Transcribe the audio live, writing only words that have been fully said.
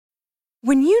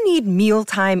When you need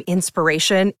mealtime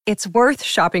inspiration, it's worth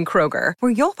shopping Kroger,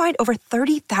 where you'll find over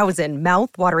 30,000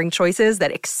 mouth-watering choices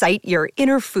that excite your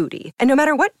inner foodie. And no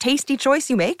matter what tasty choice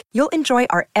you make, you'll enjoy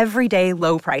our everyday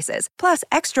low prices, plus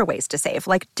extra ways to save,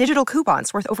 like digital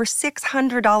coupons worth over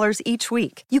 $600 each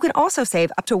week. You can also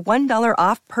save up to $1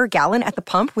 off per gallon at the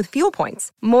pump with fuel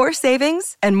points. More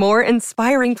savings and more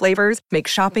inspiring flavors make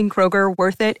shopping Kroger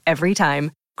worth it every time.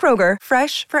 Kroger,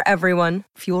 fresh for everyone.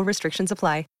 Fuel restrictions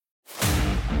apply.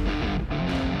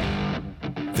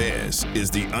 This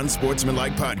is the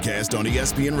Unsportsmanlike Podcast on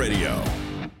ESPN Radio.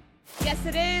 Yes,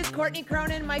 it is. Courtney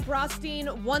Cronin, Mike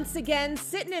Rothstein, once again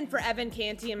sitting in for Evan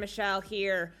Canty and Michelle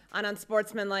here on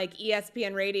Unsportsmanlike,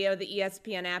 ESPN Radio, the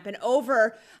ESPN app, and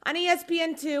over on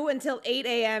ESPN2 until 8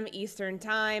 a.m. Eastern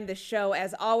Time. The show,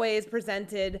 as always,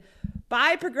 presented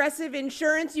by Progressive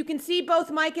Insurance. You can see both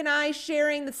Mike and I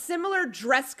sharing the similar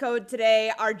dress code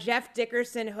today, our Jeff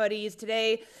Dickerson hoodies.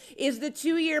 Today is the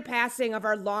 2-year passing of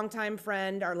our longtime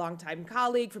friend, our longtime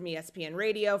colleague from ESPN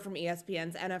Radio, from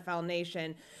ESPN's NFL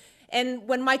Nation. And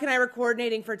when Mike and I were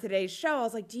coordinating for today's show, I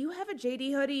was like, do you have a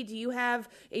JD hoodie? Do you have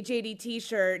a JD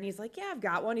t-shirt? And he's like, yeah, I've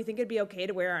got one. You think it'd be okay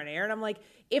to wear on air? And I'm like,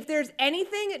 if there's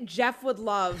anything Jeff would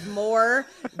love more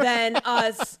than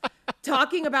us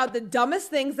talking about the dumbest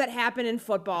things that happen in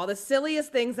football, the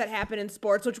silliest things that happen in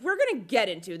sports, which we're going to get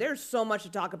into. There's so much to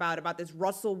talk about this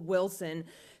Russell Wilson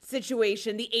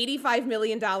situation, the $85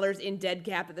 million in dead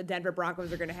cap that the Denver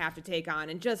Broncos are going to have to take on,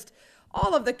 and just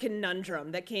all of the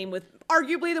conundrum that came with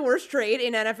arguably the worst trade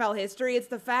in NFL history. It's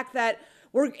the fact that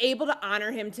we're able to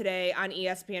honor him today on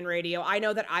ESPN Radio. I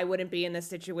know that I wouldn't be in this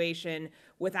situation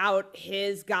without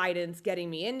his guidance getting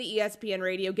me into ESPN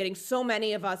Radio, getting so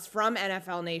many of us from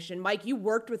NFL Nation. Mike, you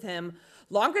worked with him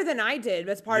longer than I did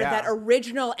as part of that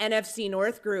original NFC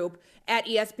North group at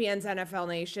ESPN's NFL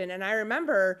Nation. And I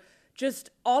remember just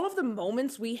all of the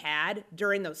moments we had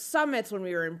during those summits when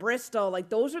we were in Bristol. Like,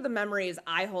 those are the memories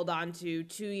I hold on to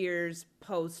 2 years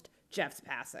post Jeff's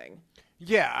passing.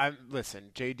 Yeah,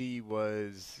 listen, JD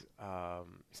was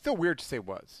still weird to say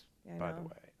was, by the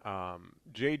way.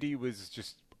 JD was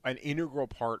just an integral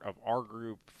part of our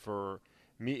group for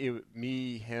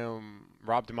me, him,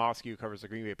 Rob Demovsky, who covers the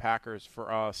Green Bay Packers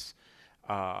for us.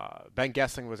 Ben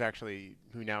Gessling was actually,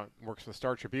 who now works for the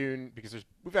Star Tribune, because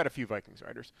we've had a few Vikings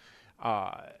writers.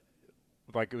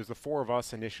 Like, it was the four of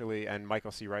us initially, and Michael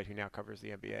C. Wright, who now covers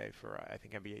the NBA for, I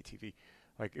think, NBA TV.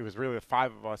 Like, it was really the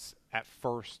five of us at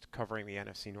first covering the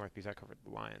NFC North, because I covered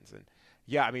the Lions. And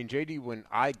yeah, I mean, JD, when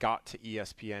I got to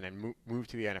ESPN and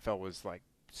moved to the NFL, was like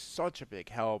such a big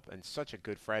help and such a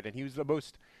good friend. And he was the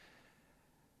most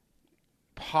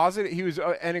positive. He was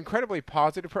an incredibly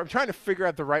positive. I'm trying to figure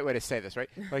out the right way to say this, right?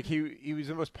 Like, he was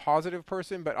the most positive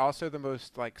person, but also the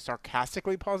most, like,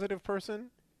 sarcastically positive person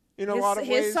in a lot of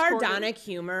ways. His sardonic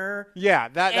humor. Yeah,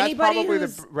 that's probably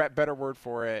the better word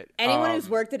for it. Anyone who's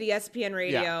worked at ESPN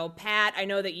Radio, Pat, I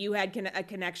know that you had a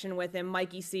connection with him.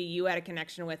 Mikey C, you had a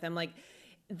connection with him. Like,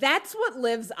 that's what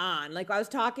lives on. Like, I was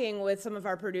talking with some of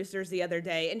our producers the other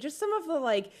day, and just some of the,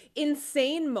 like,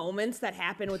 insane moments that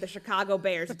happen with the Chicago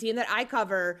Bears, a team that I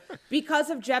cover because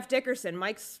of Jeff Dickerson.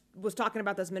 Mike was talking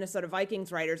about those Minnesota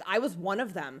Vikings writers. I was one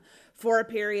of them for a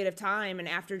period of time, and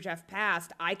after Jeff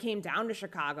passed, I came down to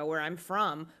Chicago, where I'm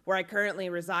from, where I currently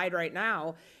reside right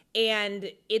now. And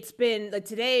it's been, like,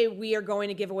 today we are going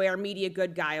to give away our Media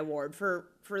Good Guy Award. For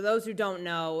those who don't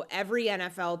know, every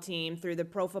NFL team through the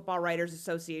Pro Football Writers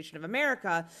Association of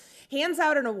America hands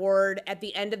out an award at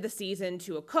the end of the season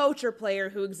to a coach or player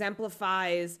who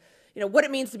exemplifies, what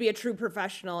it means to be a true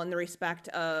professional in the respect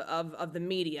of the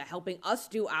media, helping us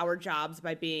do our jobs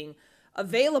by being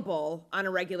available on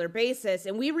a regular basis.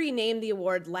 And we renamed the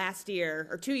award last year,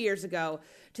 or 2 years ago,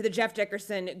 to the Jeff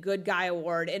Dickerson Good Guy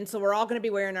Award. And so we're all going to be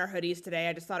wearing our hoodies today.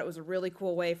 I just thought it was a really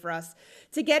cool way for us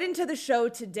to get into the show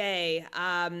today,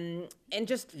 and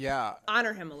just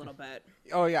honor him a little bit.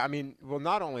 Oh, yeah. I mean, well,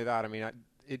 not only that, I mean,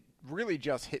 it really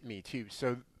just hit me, too.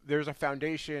 So there's a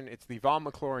foundation. It's the Vaughn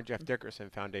McClure and Jeff Dickerson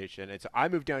Foundation. I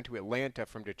moved down to Atlanta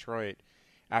from Detroit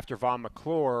after Vaughn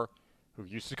McClure, who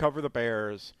used to cover the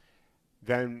Bears,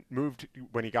 then moved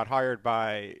when he got hired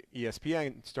by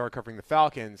ESPN, started covering the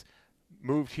Falcons,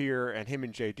 moved here, and him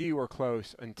and JD were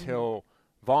close until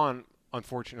Vaughn,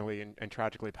 unfortunately and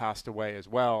tragically, passed away as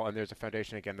well. And there's a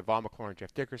foundation, again, the Vaughn McClure and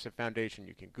Jeff Dickerson Foundation.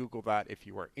 You can Google that if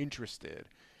you are interested.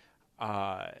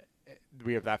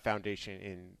 We have that foundation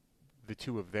in the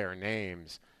two of their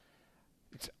names.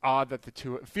 It's odd that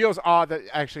it feels odd that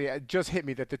actually it just hit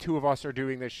me that the two of us are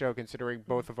doing this show, considering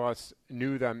both of us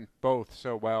knew them both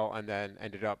so well and then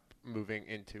ended up moving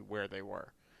into where they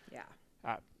were. Yeah.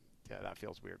 that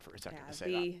feels weird for a second to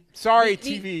say that. Sorry,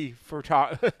 TV, for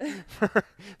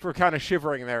kind of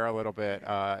shivering there a little bit,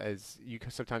 as you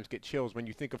sometimes get chills when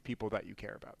you think of people that you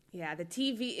care about. Yeah,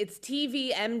 it's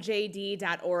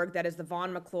tvmjd.org. That is the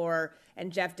Vaughn McClure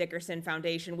and Jeff Dickerson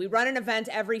Foundation. We run an event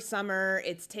every summer.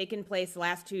 It's taken place the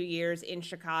last 2 years in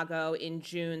Chicago in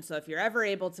June. So if you're ever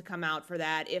able to come out for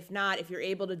that, if not, if you're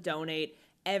able to donate,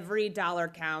 every dollar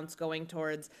counts, going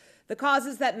towards the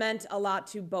causes that meant a lot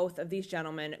to both of these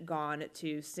gentlemen gone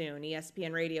too soon.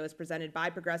 ESPN Radio is presented by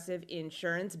Progressive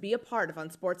Insurance. Be a part of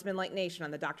Unsportsmanlike Nation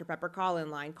on the Dr. Pepper call-in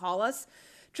line. Call us,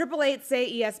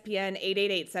 888-SAY-ESPN,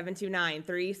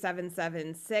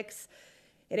 888-729-3776.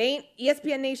 It ain't.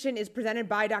 ESPN Nation is presented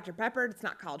by Dr. Pepper. It's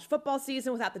not college football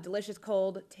season without the delicious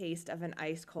cold taste of an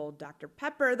ice-cold Dr.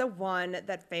 Pepper, the one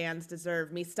that fans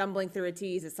deserve. Me stumbling through a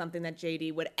tease is something that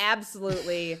JD would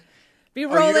absolutely be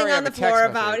rolling on the floor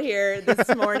about here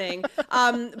this morning.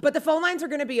 But the phone lines are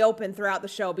going to be open throughout the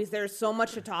show because there's so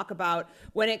much to talk about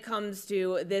when it comes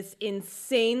to this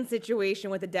insane situation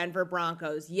with the Denver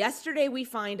Broncos. Yesterday, we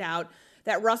find out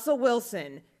that Russell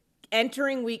Wilson,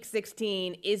 entering Week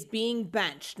 16, is being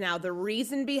benched. Now, the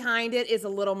reason behind it is a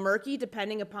little murky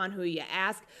depending upon who you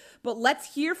ask. But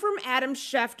let's hear from Adam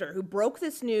Schefter, who broke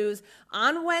this news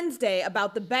on Wednesday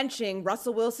about the benching.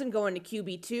 Russell Wilson going to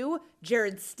QB2,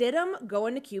 Jarrett Stidham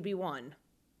going to QB1.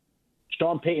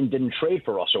 Sean Payton didn't trade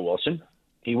for Russell Wilson.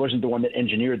 He wasn't the one that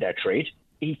engineered that trade.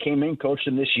 He came in, coached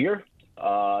him this year.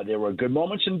 There were good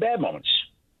moments and bad moments.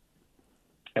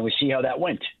 And we see how that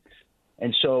went.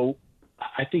 And so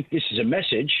I think this is a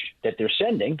message that they're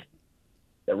sending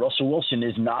that Russell Wilson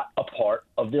is not a part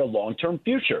of their long-term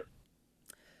future.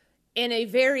 And a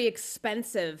very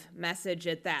expensive message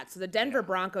at that. So the Denver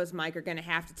Broncos, Mike, are going to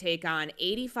have to take on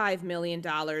 $85 million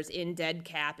in dead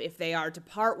cap if they are to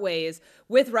part ways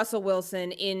with Russell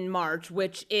Wilson in March,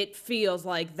 which it feels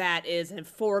like that is a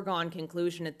foregone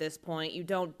conclusion at this point. You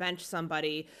don't bench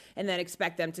somebody and then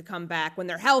expect them to come back. When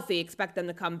they're healthy, expect them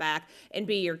to come back and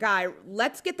be your guy.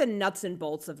 Let's get the nuts and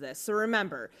bolts of this. So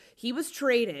remember, he was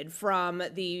traded from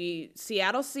the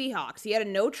Seattle Seahawks. He had a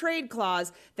no-trade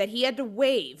clause that he had to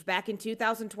waive back in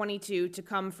 2022 to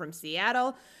come from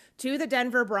Seattle to the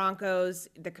Denver Broncos.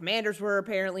 The Commanders were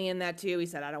apparently in that too. He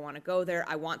said, I don't want to go there.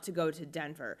 I want to go to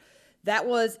Denver. That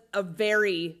was a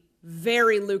very,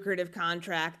 very lucrative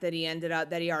contract that he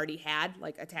already had,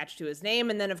 like, attached to his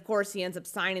name. And then, of course, he ends up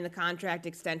signing the contract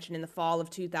extension in the fall of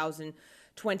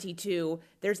 2022.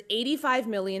 There's $85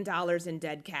 million in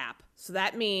dead cap. So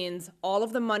that means all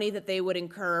of the money that they would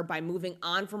incur by moving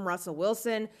on from Russell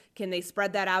Wilson, can they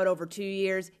spread that out over 2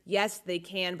 years? Yes, they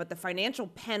can. But the financial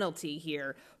penalty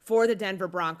here for the Denver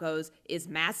Broncos is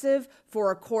massive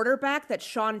for a quarterback that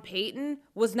Sean Payton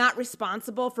was not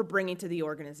responsible for bringing to the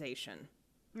organization.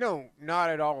 No,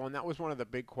 not at all. And that was one of the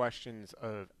big questions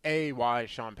of A, why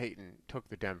Sean Payton took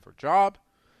the Denver job,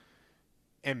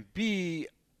 and B,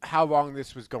 how long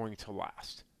this was going to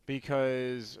last.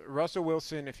 Because Russell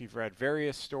Wilson, if you've read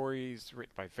various stories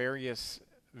written by various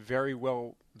very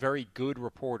good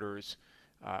reporters,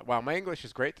 wow, my English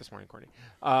is great this morning, Courtney,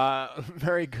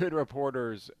 very good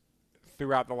reporters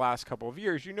throughout the last couple of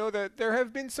years, you know that there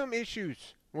have been some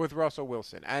issues with Russell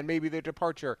Wilson and maybe the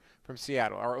departure from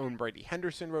Seattle. Our own Brady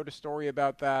Henderson wrote a story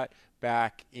about that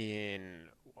back in,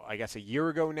 I guess, a year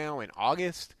ago now, in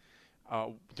August,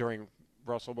 during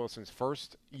Russell Wilson's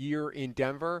first year in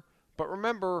Denver. But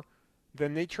remember,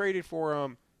 then they traded for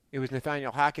him. It was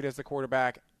Nathaniel Hackett as the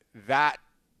quarterback. That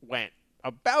went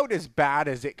about as bad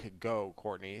as it could go,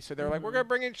 Courtney. So they're like, we're going to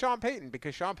bring in Sean Payton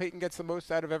because Sean Payton gets the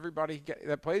most out of everybody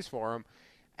that plays for him.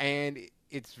 And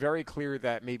it's very clear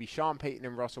that maybe Sean Payton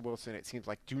and Russell Wilson, it seems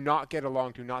like, do not get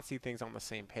along, do not see things on the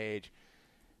same page.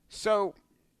 So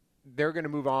they're going to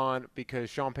move on because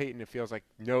Sean Payton, it feels like,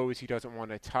 knows he doesn't want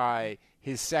to tie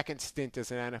his second stint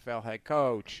as an NFL head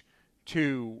coach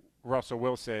to Russell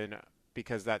Wilson,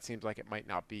 because that seems like it might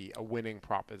not be a winning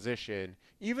proposition,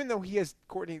 even though he has,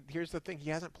 Courtney, here's the thing, he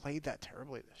hasn't played that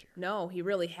terribly this year. No, he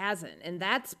really hasn't. And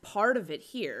that's part of it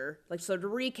here. Like, so to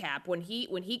recap, when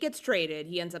he gets traded,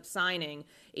 he ends up signing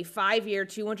a 5-year,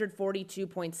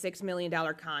 $242.6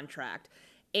 million contract.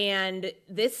 And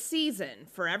this season,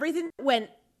 for everything that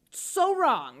went so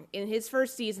wrong in his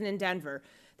first season in Denver,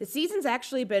 the season's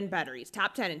actually been better. He's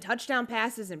top 10 in touchdown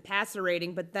passes and passer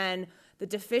rating, but then the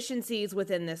deficiencies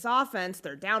within this offense,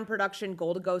 their down production,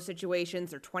 goal-to-go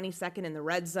situations, they're 22nd in the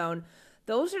red zone.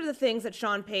 Those are the things that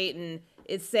Sean Payton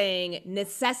is saying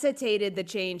necessitated the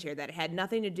change here, that it had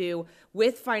nothing to do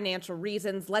with financial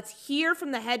reasons. Let's hear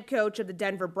from the head coach of the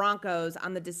Denver Broncos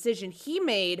on the decision he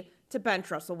made to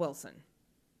bench Russell Wilson.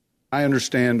 I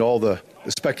understand all the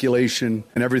speculation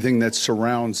and everything that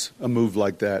surrounds a move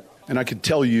like that. And I can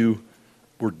tell you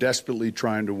we're desperately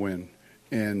trying to win.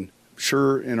 And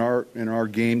sure, in our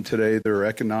game today, there are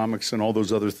economics and all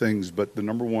those other things, but the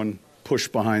number one push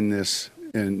behind this,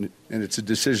 and it's a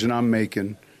decision I'm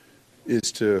making,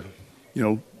 is to,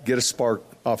 get a spark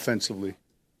offensively.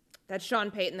 That's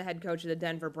Sean Payton, the head coach of the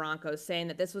Denver Broncos, saying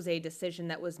that this was a decision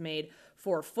that was made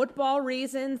for football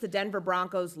reasons. The Denver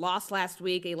Broncos lost last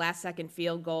week, a last-second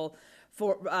field goal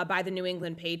by the New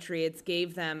England Patriots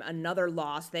gave them another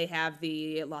loss. They have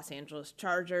the Los Angeles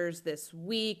Chargers this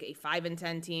week, a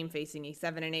 5-10 team facing a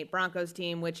 7-8 Broncos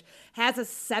team, which has a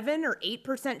 7 or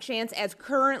 8% chance as it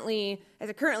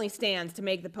currently stands to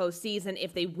make the postseason.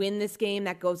 If they win this game,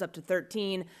 that goes up to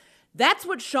 13. That's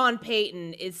what Sean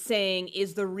Payton is saying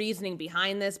is the reasoning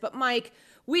behind this. But, Mike,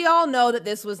 we all know that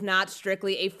this was not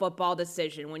strictly a football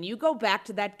decision. When you go back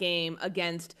to that game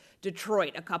against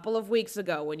Detroit a couple of weeks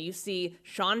ago, when you see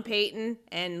Sean Payton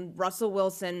and Russell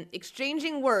Wilson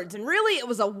exchanging words, and really it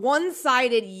was a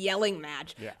one-sided yelling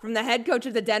match from the head coach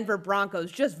of the Denver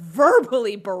Broncos, just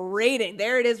verbally berating.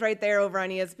 There it is right there over on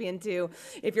ESPN2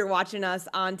 if you're watching us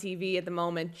on TV at the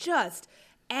moment. Just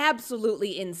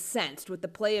absolutely incensed with the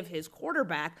play of his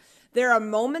quarterback. There are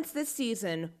moments this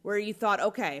season where you thought,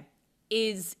 okay,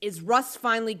 is Russ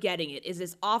finally getting it? Is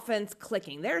his offense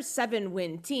clicking? They're a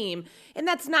 7-win team, and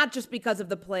that's not just because of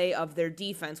the play of their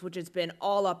defense, which has been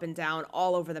all up and down,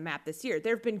 all over the map this year.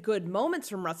 There have been good moments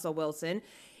from Russell Wilson.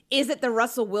 Is it the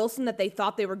Russell Wilson that they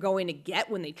thought they were going to get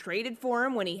when they traded for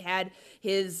him, when he had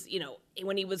his,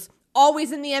 when he was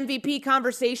always in the MVP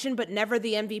conversation, but never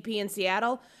the MVP in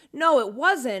Seattle? No, it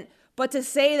wasn't. But to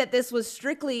say that this was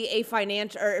strictly a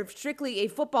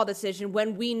football decision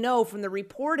when we know from the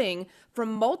reporting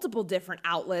from multiple different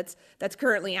outlets that's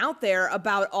currently out there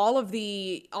about all of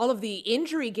the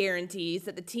injury guarantees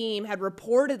that the team had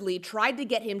reportedly tried to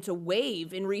get him to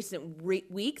waive in recent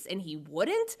weeks and he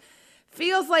wouldn't,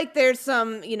 feels like there's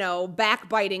some,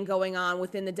 backbiting going on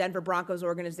within the Denver Broncos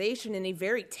organization in a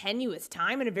very tenuous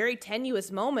time and a very tenuous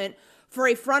moment for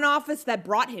a front office that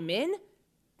brought him in,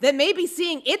 that may be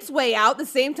seeing its way out the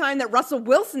same time that Russell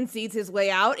Wilson sees his way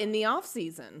out in the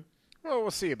offseason. Well, we'll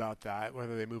see about that,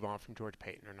 whether they move on from George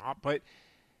Paton or not, but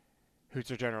who's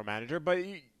their general manager. But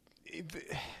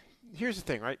here's the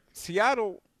thing, right?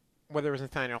 Seattle, whether it was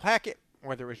Nathaniel Hackett,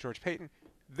 whether it was George Paton,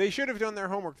 they should have done their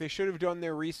homework. They should have done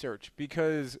their research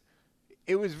because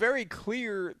it was very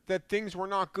clear that things were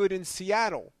not good in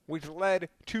Seattle, which led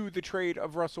to the trade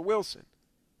of Russell Wilson.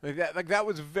 That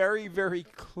was very, very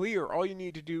clear. All you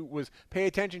need to do was pay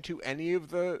attention to any of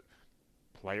the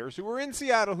players who were in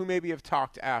Seattle who maybe have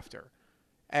talked after,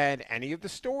 and any of the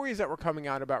stories that were coming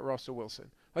out about Russell Wilson.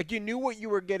 Like, you knew what you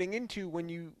were getting into when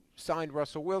you signed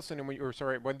Russell Wilson, and when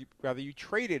you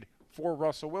traded for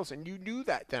Russell Wilson. You knew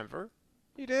that, Denver.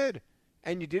 You did,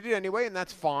 and you did it anyway, and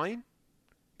that's fine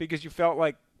because you felt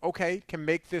like, okay, can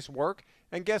make this work.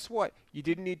 And guess what? You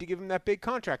didn't need to give him that big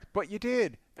contract, but you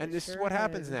did. And this is what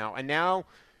happens now. And now,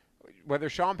 whether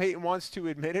Sean Payton wants to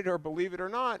admit it or believe it or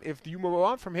not, if you move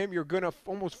on from him, you're going to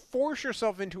almost force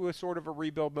yourself into a sort of a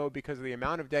rebuild mode because of the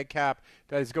amount of dead cap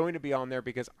that is going to be on there.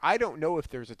 Because I don't know if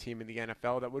there's a team in the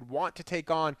NFL that would want to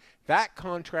take on that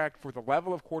contract for the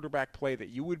level of quarterback play that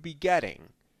you would be getting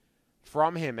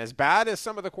from him. As bad as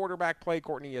some of the quarterback play,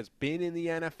 Courtney, has been in the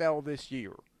NFL this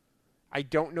year, I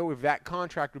don't know if that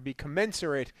contract would be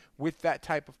commensurate with that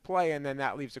type of play, and then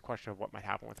that leaves the question of what might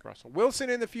happen with Russell Wilson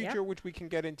in the future, which we can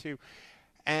get into,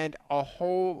 and a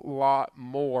whole lot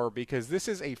more, because this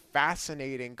is a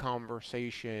fascinating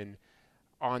conversation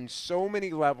on so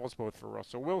many levels, both for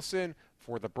Russell Wilson,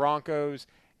 for the Broncos,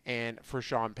 and for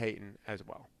Sean Payton as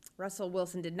well. Russell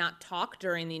Wilson did not talk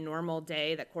during the normal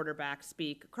day that quarterbacks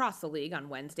speak across the league on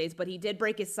Wednesdays, but he did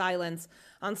break his silence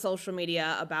on social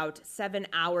media about 7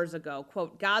 hours ago.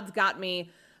 Quote, "God's got me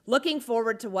looking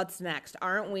forward to what's next.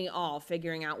 Aren't we all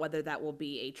figuring out whether that will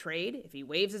be a trade, if he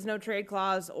waives his no-trade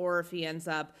clause, or if he ends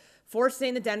up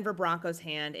forcing the Denver Broncos'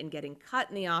 hand and getting cut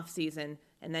in the offseason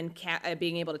and then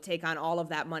being able to take on all of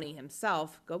that money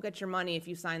himself. Go get your money if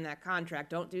you sign that contract.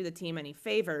 Don't do the team any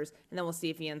favors, and then we'll see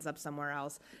if he ends up somewhere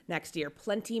else next year."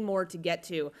 Plenty more to get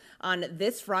to on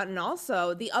this front, and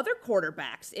also the other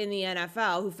quarterbacks in the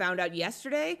NFL who found out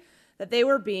yesterday that they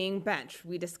were being benched.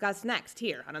 We discuss next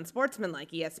here on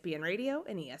Unsportsmanlike, ESPN Radio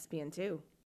and ESPN2.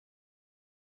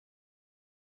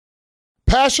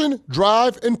 Passion,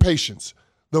 drive, and patience.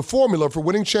 The formula for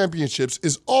winning championships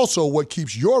is also what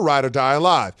keeps your ride or die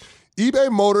alive.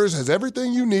 eBay Motors has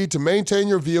everything you need to maintain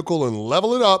your vehicle and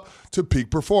level it up to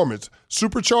peak performance.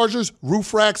 Superchargers,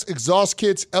 roof racks, exhaust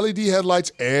kits, LED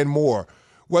headlights, and more.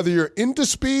 Whether you're into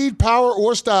speed, power,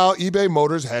 or style, eBay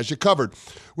Motors has you covered.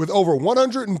 With over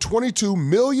 122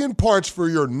 million parts for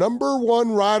your number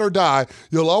one ride or die,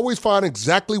 you'll always find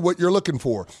exactly what you're looking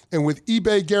for. And with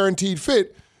eBay Guaranteed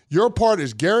Fit, your part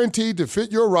is guaranteed to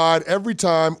fit your ride every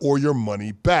time or your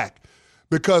money back.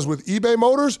 Because with eBay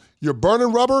Motors, you're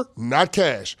burning rubber, not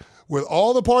cash. With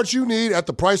all the parts you need at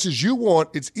the prices you want,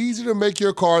 it's easy to make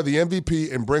your car the MVP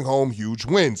and bring home huge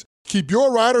wins. Keep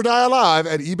your ride or die alive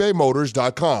at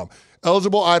ebaymotors.com.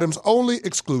 Eligible items only.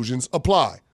 Exclusions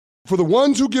apply. For the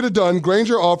ones who get it done,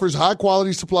 Grainger offers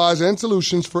high-quality supplies and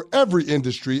solutions for every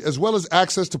industry, as well as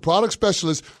access to product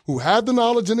specialists who have the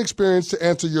knowledge and experience to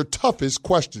answer your toughest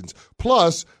questions.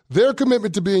 Plus, their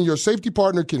commitment to being your safety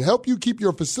partner can help you keep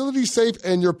your facility safe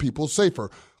and your people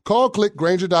safer. Call, click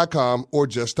Grainger.com, or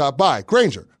just stop by.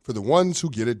 Grainger, for the ones who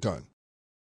get it done.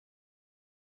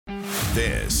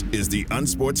 This is the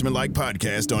Unsportsmanlike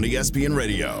Podcast on ESPN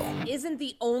Radio. Isn't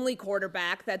the only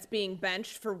quarterback that's being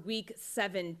benched for Week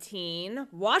 17.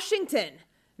 Washington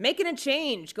making a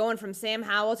change, going from Sam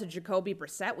Howell to Jacoby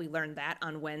Brissett. We learned that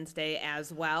on Wednesday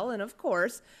as well. And, of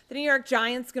course, the New York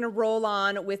Giants going to roll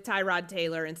on with Tyrod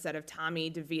Taylor instead of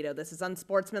Tommy DeVito. This is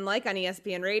Unsportsmanlike on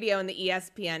ESPN Radio and the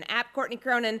ESPN app. Courtney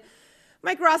Cronin,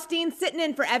 Mike Rothstein sitting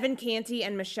in for Evan Canty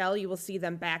and Michelle. You will see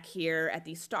them back here at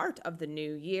the start of the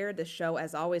new year. The show,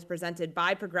 as always, presented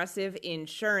by Progressive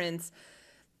Insurance.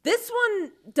 This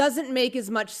one doesn't make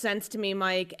as much sense to me,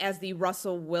 Mike, as the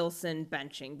Russell Wilson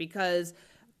benching, because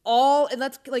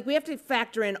we have to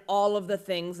factor in all of the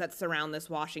things that surround this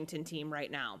Washington team right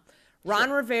now.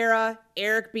 Ron Rivera,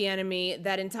 Eric Bieniemy,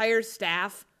 that entire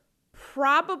staff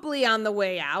probably on the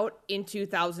way out in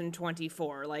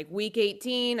 2024. Like Week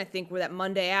 18, I think we're that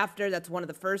Monday after. That's one of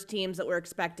the first teams that we're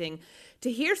expecting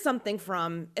to hear something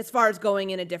from as far as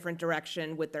going in a different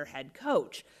direction with their head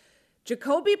coach.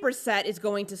 Jacoby Brissett is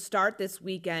going to start this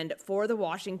weekend for the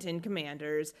Washington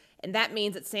Commanders, and that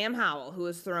means that Sam Howell, who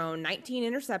has thrown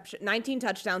 19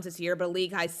 touchdowns this year, but a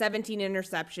league-high 17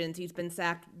 interceptions, he's been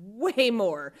sacked way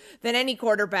more than any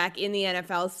quarterback in the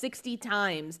NFL, 60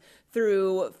 times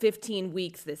through 15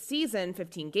 weeks this season,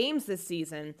 15 games this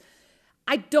season.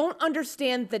 I don't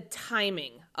understand the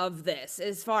timing of this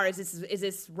as far as is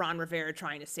this Ron Rivera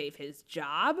trying to save his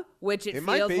job, which it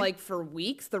feels like for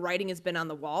weeks the writing has been on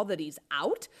the wall that he's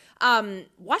out.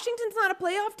 Washington's not a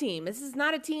playoff team. This is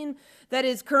not a team that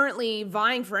is currently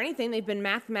vying for anything. They've been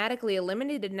mathematically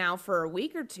eliminated now for a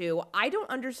week or two. I don't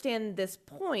understand this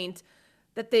point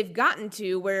that they've gotten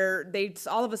to where they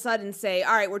all of a sudden say,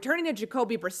 all right, we're turning to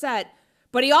Jacoby Brissett,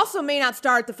 but he also may not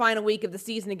start the final week of the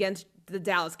season against the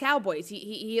Dallas Cowboys.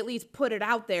 He at least put it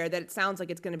out there that it sounds like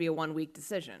it's going to be a one-week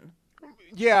decision.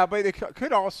 Yeah, but it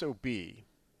could also be,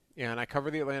 and I cover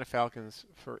the Atlanta Falcons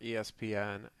for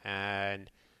ESPN,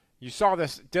 and you saw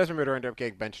this, Desmond Ridder ended up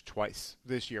getting benched twice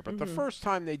this year, but the first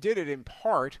time they did it in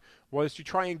part was to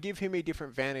try and give him a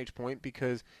different vantage point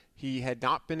because he had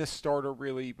not been a starter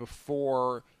really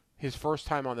before his first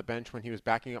time on the bench when he was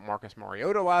backing up Marcus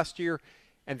Mariota last year,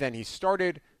 and then he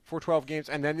started for 12 games,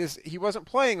 and then he wasn't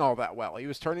playing all that well. He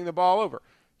was turning the ball over.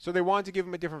 So they wanted to give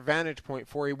him a different vantage point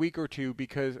for a week or two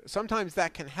because sometimes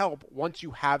that can help once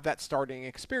you have that starting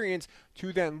experience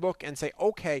to then look and say,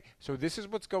 okay, so this is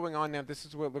what's going on now. This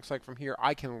is what it looks like from here.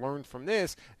 I can learn from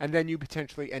this. And then you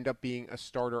potentially end up being a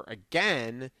starter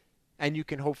again, and you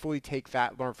can hopefully take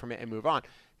that, learn from it, and move on.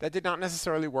 That did not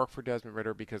necessarily work for Desmond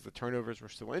Ridder because the turnovers were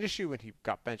still an issue, and he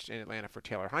got benched in Atlanta for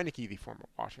Taylor Heineke, the former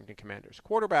Washington Commanders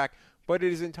quarterback. But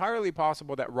it is entirely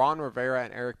possible that Ron Rivera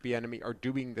and Eric Bieniemy are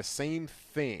doing the same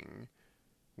thing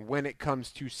when it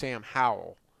comes to Sam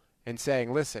Howell and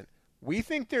saying, listen, we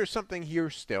think there's something here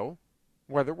still,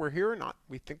 whether we're here or not.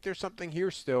 We think there's something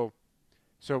here still.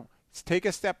 So let's take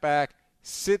a step back,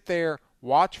 sit there,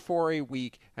 watch for a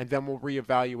week, and then we'll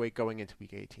reevaluate going into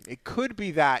Week 18. It could be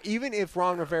that, even if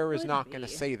Ron Rivera is not going to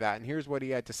say that. And here's what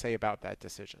he had to say about that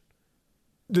decision.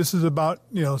 This is about,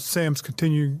 Sam's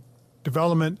continued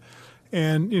development.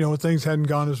 And, things hadn't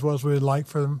gone as well as we'd like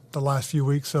for the last few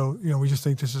weeks. So, we just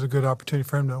think this is a good opportunity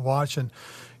for him to watch. And,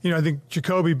 I think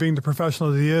Jacoby, being the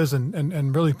professional that he is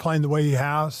and really playing the way he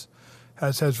has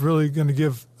really going to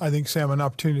give, I think, Sam an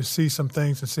opportunity to see some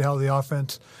things and see how the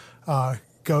offense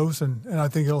goes, and I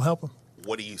think it'll help him.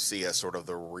 What do you see as sort of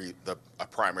a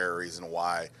primary reason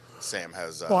why Sam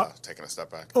has taken a step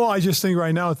back? Well, I just think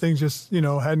right now things just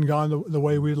hadn't gone the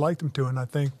way we'd like them to, and I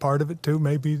think part of it too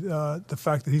may be the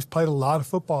fact that he's played a lot of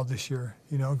football this year.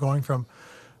 Going from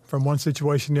one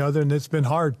situation to the other, and it's been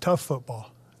hard, tough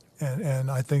football,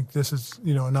 and I think this is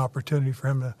an opportunity for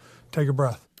him to take a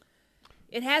breath.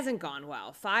 It hasn't gone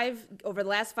well. Over the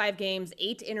last 5 games,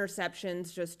 8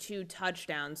 interceptions, just 2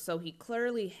 touchdowns. So he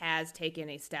clearly has taken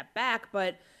a step back,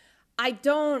 but I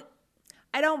don't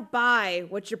buy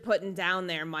what you're putting down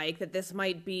there, Mike, that this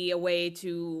might be a way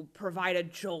to provide a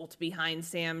jolt behind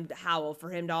Sam Howell for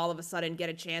him to all of a sudden get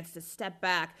a chance to step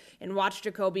back and watch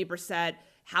Jacoby Brissett,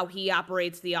 how he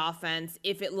operates the offense,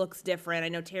 if it looks different. I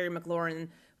know Terry McLaurin,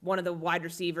 one of the wide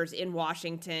receivers in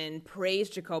Washington,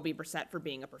 praised Jacoby Brissett for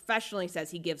being a professional. He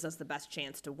says he gives us the best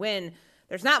chance to win.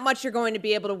 There's not much you're going to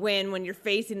be able to win when you're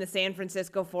facing the San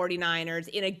Francisco 49ers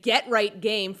in a get-right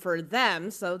game for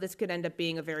them, so this could end up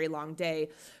being a very long day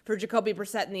for Jacoby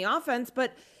Brissett in the offense.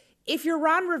 But if you're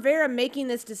Ron Rivera making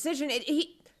this decision,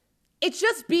 it's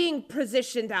just being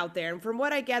positioned out there. And from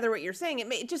what I gather what you're saying,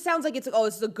 it just sounds like it's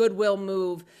a goodwill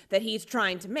move that he's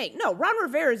trying to make. No, Ron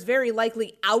Rivera is very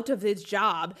likely out of his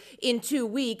job in 2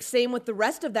 weeks. Same with the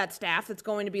rest of that staff that's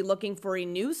going to be looking for a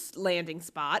new landing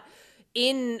spot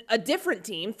in a different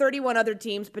team, 31 other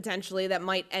teams potentially that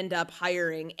might end up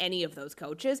hiring any of those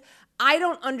coaches. I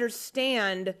don't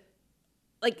understand,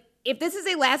 if this is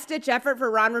a last-ditch effort for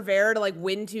Ron Rivera to,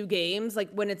 win 2 games,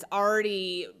 when it's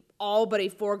already all but a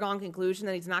foregone conclusion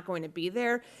that he's not going to be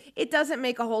there, it doesn't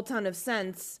make a whole ton of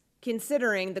sense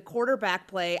considering the quarterback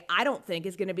play, I don't think,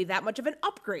 is going to be that much of an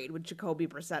upgrade with Jacoby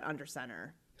Brissett under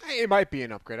center. It might be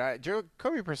an upgrade.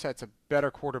 Jacoby Brissett's a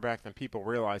better quarterback than people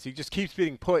realize. He just keeps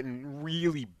being put in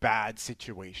really bad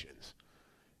situations.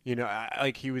 He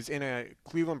was in a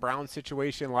Cleveland Browns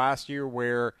situation last year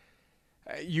where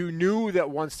you knew that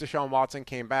once Deshaun Watson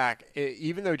came back,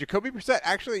 even though Jacoby Brissett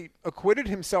actually acquitted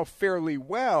himself fairly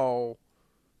well,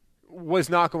 was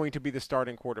not going to be the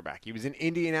starting quarterback. He was in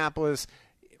Indianapolis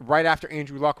right after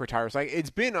Andrew Luck retires. It's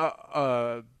been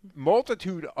a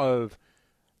multitude of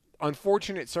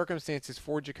unfortunate circumstances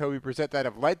for Jacoby Brissett that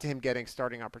have led to him getting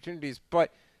starting opportunities,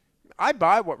 but I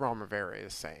buy what Ron Rivera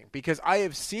is saying because I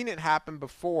have seen it happen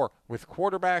before with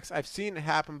quarterbacks. I've seen it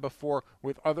happen before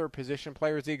with other position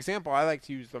players. The example I like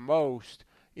to use the most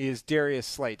is Darius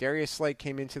Slay. Darius Slay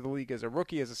came into the league as a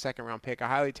rookie, as a second-round pick, a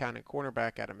highly talented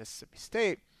cornerback out of Mississippi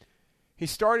State. He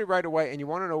started right away, and you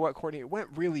want to know what, Courtney? It went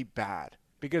really bad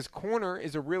because corner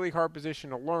is a really hard position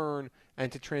to learn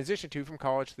and to transition to from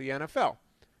college to the NFL.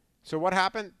 So what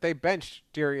happened? They benched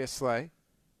Darius Slay.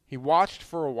 He watched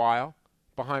for a while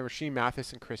behind Rasheem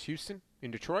Mathis and Chris Houston in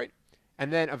Detroit,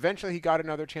 and then eventually he got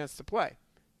another chance to play.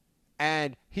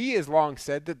 And he has long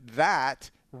said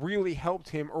that really helped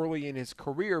him early in his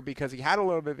career because he had a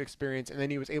little bit of experience, and then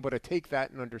he was able to take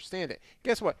that and understand it.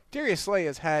 Guess what? Darius Slay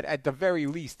has had, at the very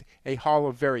least, a Hall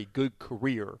of Very good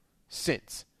career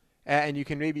since. And you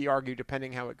can maybe argue,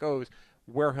 depending how it goes,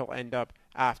 where he'll end up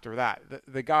after that.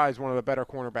 The guy is one of the better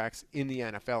cornerbacks in the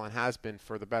NFL and has been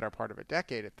for the better part of a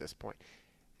decade at this point.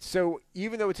 So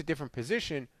even though it's a different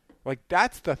position,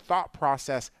 that's the thought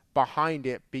process behind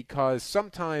it, because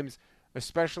sometimes,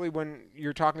 especially when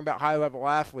you're talking about high-level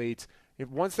athletes,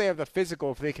 once they have the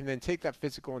physical, if they can then take that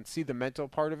physical and see the mental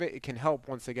part of it, it can help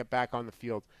once they get back on the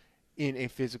field in a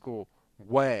physical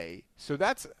way. So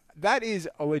that is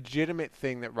a legitimate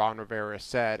thing that Ron Rivera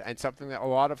said, and something that a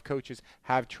lot of coaches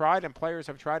have tried and players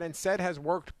have tried and said has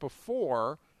worked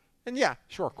before. And yeah,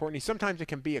 sure, Courtney, sometimes it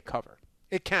can be a cover.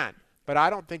 It can. But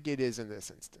I don't think it is in this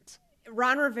instance.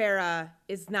 Ron Rivera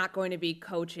is not going to be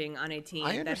coaching on a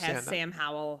team that has Sam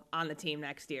Howell on the team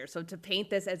next year. So to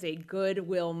paint this as a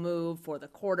goodwill move for the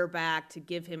quarterback to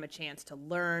give him a chance to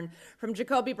learn from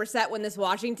Jacoby Brissett, when this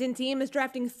Washington team is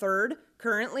drafting third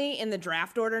currently in the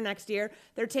draft order next year,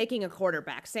 they're taking a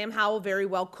quarterback. Sam Howell very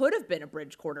well could have been a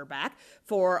bridge quarterback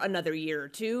for another year or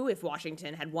two if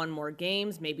Washington had won more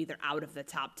games. Maybe they're out of the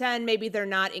top 10. Maybe they're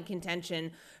not in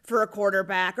contention for a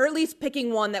quarterback, or at least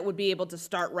picking one that would be able to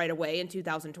start right away in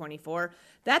 2024.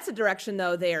 That's a direction,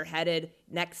 though, they are headed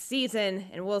next season,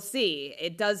 and we'll see.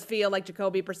 It does feel like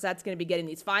Jacoby Brissett's going to be getting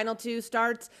these final 2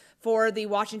 starts for the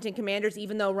Washington Commanders,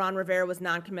 even though Ron Rivera was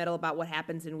non-committal about what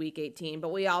happens in Week 18.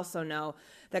 But we also know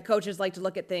that coaches like to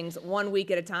look at things 1 week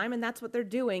at a time, and that's what they're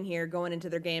doing here going into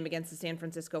their game against the San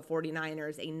Francisco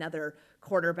 49ers, another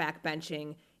quarterback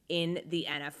benching in the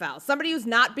NFL. Somebody who's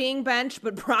not being benched,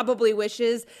 but probably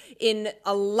wishes in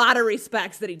a lot of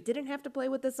respects that he didn't have to play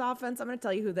with this offense. I'm going to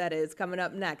tell you who that is coming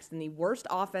up next. In the worst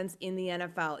offense in the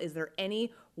NFL, is there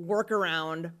any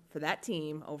workaround for that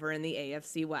team over in the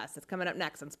AFC West? It's coming up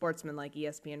next on Sportsmanlike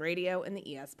ESPN Radio and the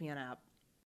ESPN app.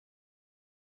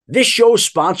 This show is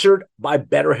sponsored by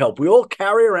BetterHelp. We all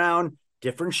carry around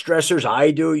different stressors.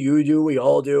 I do, you do, we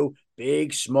all do.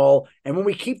 Big, small, and when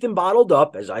we keep them bottled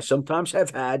up, as I sometimes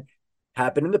have had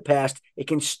happen in the past, it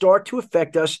can start to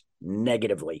affect us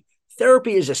negatively.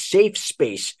 Therapy is a safe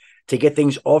space to get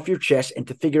things off your chest and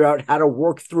to figure out how to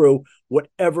work through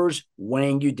whatever's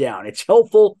weighing you down. It's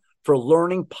helpful for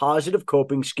learning positive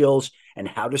coping skills and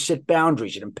how to set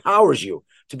boundaries. It empowers you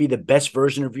to be the best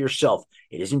version of yourself.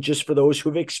 It isn't just for those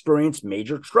who've experienced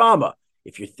major trauma.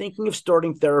 If you're thinking of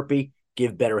starting therapy,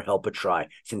 give BetterHelp a try.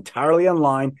 It's entirely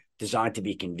online, designed to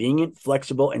be convenient,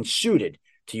 flexible, and suited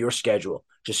to your schedule.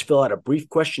 Just fill out a brief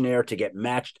questionnaire to get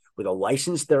matched with a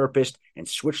licensed therapist and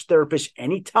switch therapists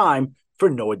anytime for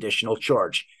no additional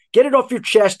charge. Get it off your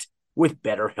chest with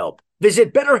BetterHelp.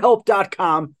 Visit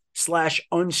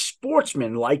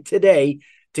BetterHelp.com/unsportsmanlike today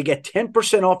to get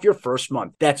 10% off your first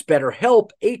month. That's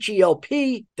BetterHelp,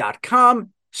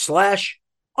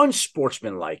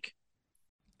 HELP.com/unsportsmanlike.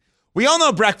 We all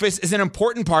know breakfast is an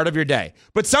important part of your day,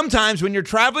 but sometimes when you're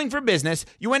traveling for business,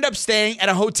 you end up staying at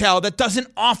a hotel that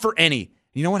doesn't offer any.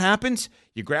 You know what happens?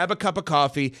 You grab a cup of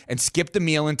coffee and skip the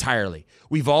meal entirely.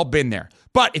 We've all been there.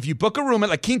 But if you book a room at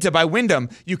La Quinta by Wyndham,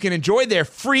 you can enjoy their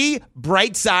free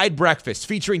Bright Side breakfast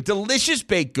featuring delicious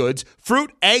baked goods,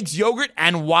 fruit, eggs, yogurt,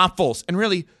 and waffles. And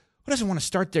really, who doesn't want to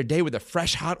start their day with a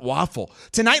fresh hot waffle?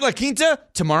 Tonight, La Quinta,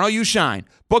 tomorrow you shine.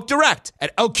 Book direct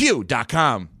at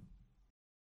LQ.com.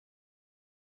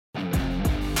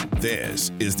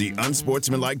 This is the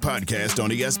Unsportsmanlike Podcast on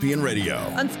ESPN Radio.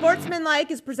 Unsportsmanlike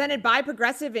is presented by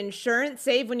Progressive Insurance.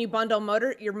 Save when you bundle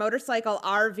your motorcycle,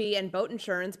 RV, and boat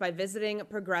insurance by visiting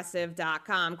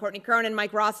Progressive.com. Courtney Cronin,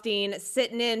 Mike Rothstein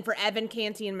sitting in for Evan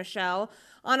Canty and Michelle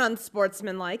on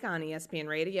Unsportsmanlike on ESPN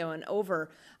Radio and over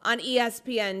on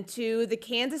ESPN2. The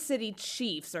Kansas City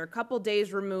Chiefs are a couple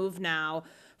days removed now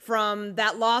from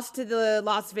that loss to the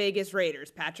Las Vegas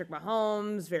Raiders. Patrick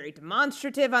Mahomes, very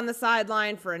demonstrative on the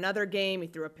sideline for another game. He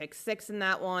threw a pick six in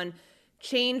that one.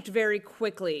 Changed very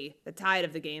quickly, the tide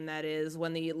of the game, that is,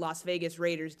 when the Las Vegas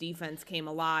Raiders defense came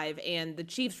alive, and the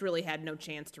Chiefs really had no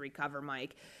chance to recover,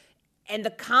 Mike. And the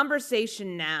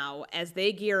conversation now, as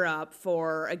they gear up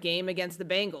for a game against the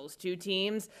Bengals, two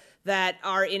teams that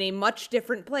are in a much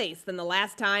different place than the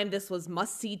last time this was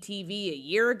must-see TV a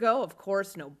year ago. Of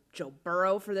course, no Joe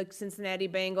Burrow for the Cincinnati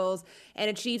Bengals, and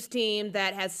a Chiefs team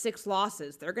that has 6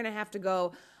 losses. They're going to have to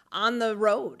go on the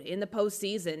road in the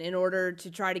postseason in order to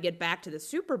try to get back to the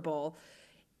Super Bowl.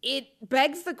 It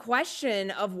begs the question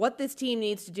of what this team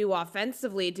needs to do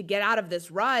offensively to get out of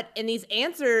this rut, and these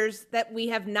answers that we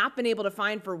have not been able to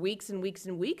find for weeks and weeks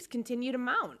and weeks continue to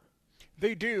mount.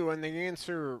 They do, and the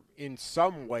answer in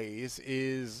some ways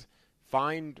is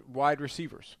find wide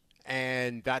receivers.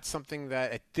 And that's something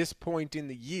that at this point in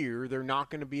the year, they're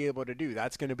not going to be able to do.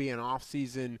 That's going to be an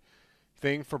off-season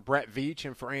thing for Brett Veach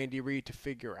and for Andy Reid to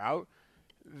figure out.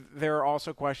 There are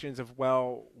also questions of,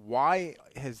 well, why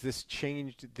has this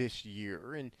changed this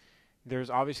year? And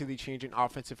there's obviously the change in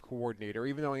offensive coordinator.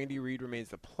 Even though Andy Reid remains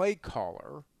the play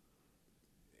caller,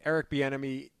 Eric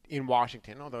Bieniemy in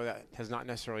Washington, although that has not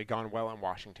necessarily gone well in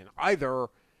Washington either,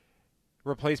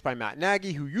 replaced by Matt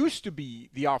Nagy, who used to be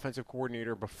the offensive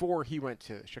coordinator before he went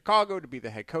to Chicago to be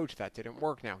the head coach. That didn't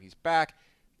work. Now he's back.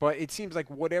 But it seems like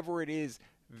whatever it is,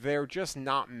 they're just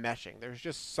not meshing. There's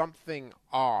just something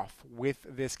off with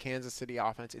this Kansas City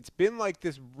offense. It's been like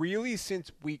this really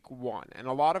since week 1. And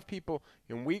a lot of people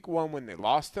in week 1, when they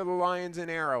lost to the Lions in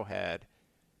Arrowhead,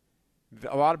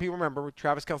 a lot of people remember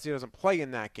Travis Kelce doesn't play in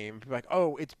that game. People are like,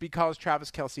 oh, it's because Travis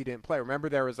Kelce didn't play. Remember,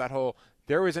 there was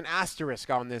an asterisk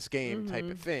on this game type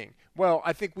of thing. Well,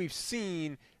 I think we've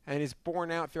seen, and is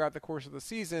borne out throughout the course of the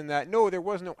season, that no, there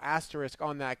was no asterisk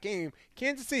on that game.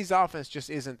 Kansas City's offense just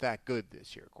isn't that good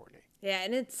this year, Courtney. Yeah,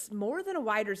 and it's more than a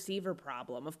wide receiver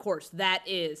problem. Of course, that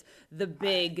is the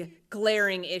big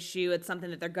glaring issue. It's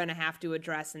something that they're going to have to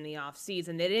address in the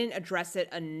offseason. They didn't address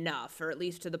it enough, or at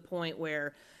least to the point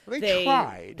where they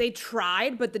tried. They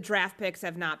tried, but the draft picks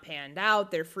have not panned out.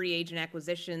 Their free agent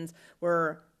acquisitions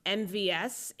were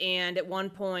MVS, and at one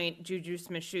point, Juju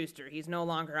Smith-Schuster. He's no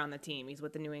longer on the team. He's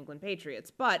with the New England Patriots.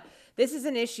 But this is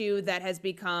an issue that has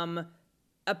become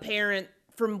apparent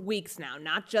from weeks now,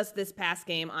 not just this past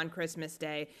game on Christmas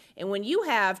Day. And when you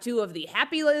have two of the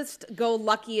happiest,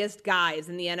 luckiest guys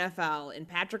in the NFL, in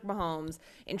Patrick Mahomes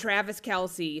and Travis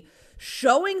Kelce,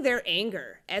 showing their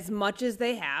anger as much as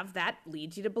they have, that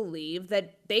leads you to believe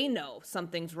that they know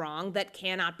something's wrong that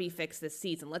cannot be fixed this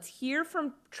season. Let's hear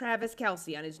from Travis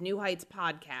Kelce on his New Heights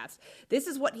podcast. This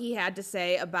is what he had to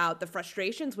say about the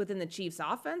frustrations within the Chiefs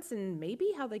offense and maybe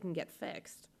how they can get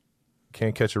fixed.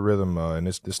 Can't catch a rhythm, and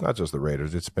it's not just the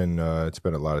Raiders. It's been a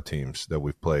lot of teams that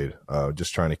we've played,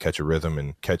 just trying to catch a rhythm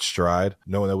and catch stride,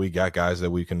 knowing that we got guys that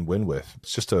we can win with.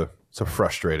 It's just it's a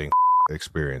frustrating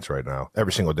experience right now.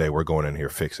 Every single day we're going in here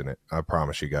fixing it. I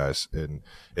promise you guys. And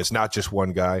it's not just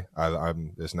one guy.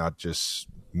 It's not just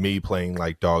me playing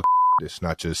like dog It's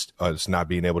not just us not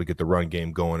being able to get the run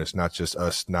game going. It's not just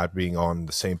us not being on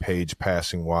the same page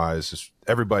passing wise.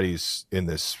 Everybody's in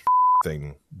this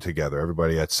thing together.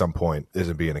 Everybody at some point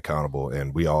isn't being accountable,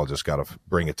 and we all just got to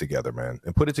bring it together, man,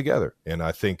 and put it together. And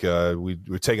I think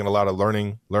we're taking a lot of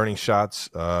learning shots,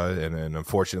 and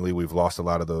unfortunately we've lost a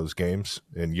lot of those games.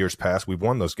 In years past, we've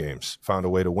won those games, found a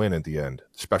way to win at the end.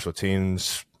 Special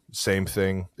teams, same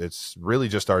thing. It's really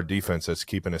just our defense that's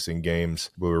keeping us in games.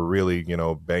 We were really,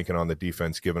 banking on the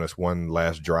defense giving us one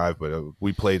last drive, but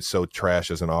we played so trash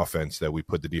as an offense that we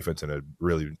put the defense in a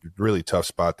really, really tough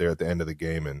spot there at the end of the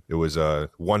game. And it was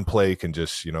one play can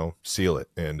just, seal it.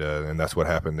 And that's what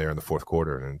happened there in the fourth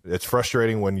quarter. And it's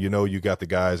frustrating when you got the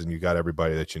guys and you got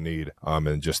everybody that you need,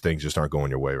 and just things just aren't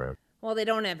going your way, man. Well, they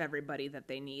don't have everybody that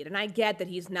they need. And I get that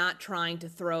he's not trying to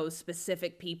throw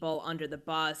specific people under the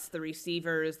bus, the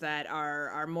receivers that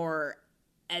are more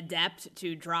adept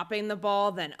to dropping the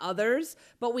ball than others.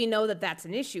 But we know that that's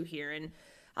an issue here. And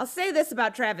I'll say this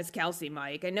about Travis Kelce,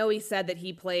 Mike. I know he said that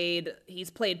he's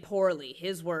played poorly.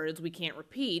 His words we can't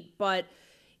repeat. But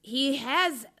he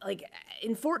has,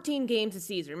 in 14 games this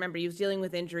season, remember, he was dealing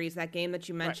with injuries. That game that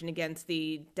you mentioned against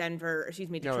the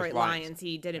Detroit Lions,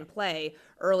 he didn't play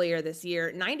earlier this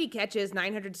year. 90 catches,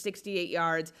 968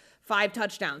 yards, 5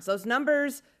 touchdowns. Those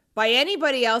numbers, by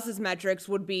anybody else's metrics,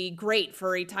 would be great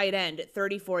for a tight end at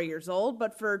 34 years old.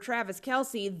 But for Travis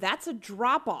Kelce, that's a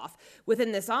drop-off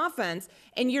within this offense.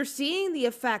 And you're seeing the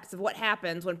effects of what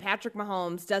happens when Patrick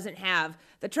Mahomes doesn't have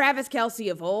the Travis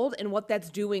Kelce of old and what that's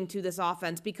doing to this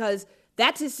offense, because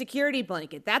that's his security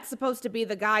blanket. That's supposed to be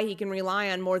the guy he can rely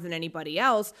on more than anybody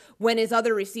else when his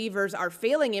other receivers are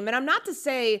failing him. And I'm not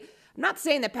saying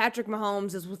that Patrick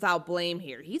Mahomes is without blame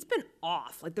here. He's been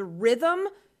off. The rhythm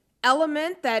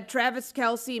element that Travis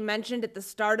Kelce mentioned at the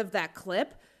start of that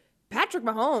clip, Patrick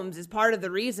Mahomes is part of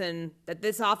the reason that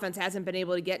this offense hasn't been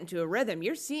able to get into a rhythm.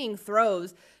 You're seeing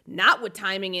throws not with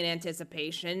timing and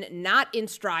anticipation, not in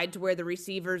stride to where the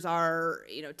receivers are,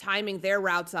 timing their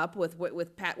routes up with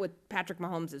Patrick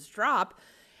Mahomes' drop.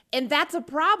 And that's a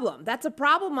problem. That's a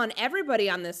problem on everybody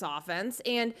on this offense.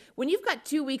 And when you've got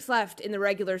 2 weeks left in the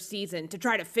regular season to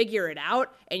try to figure it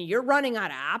out and you're running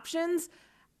out of options,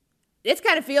 it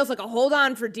kind of feels like a hold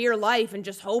on for dear life and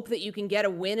just hope that you can get a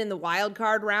win in the wild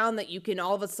card round, that you can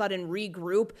all of a sudden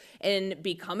regroup and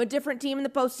become a different team in the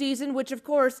postseason, which, of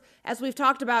course, as we've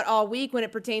talked about all week when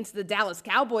it pertains to the Dallas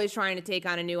Cowboys trying to take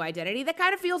on a new identity, that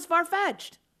kind of feels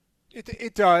far-fetched.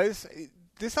 It does.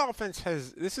 This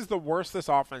is the worst this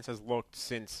offense has looked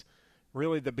since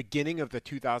really the beginning of the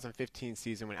 2015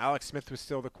 season when Alex Smith was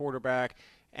still the quarterback,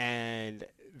 and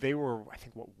they were, I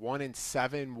think,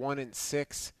 1-7,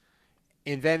 1-6.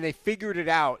 And then they figured it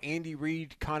out. Andy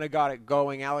Reid kind of got it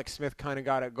going. Alex Smith kind of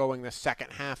got it going the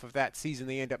second half of that season.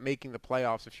 They ended up making the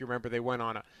playoffs. If you remember, they went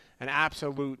on an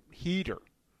absolute heater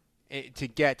to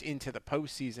get into the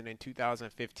postseason in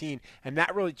 2015. And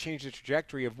that really changed the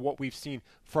trajectory of what we've seen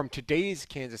from today's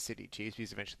Kansas City Chiefs,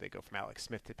 because eventually they go from Alex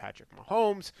Smith to Patrick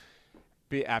Mahomes.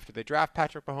 After they draft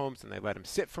Patrick Mahomes, and they let him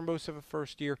sit for most of the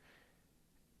first year.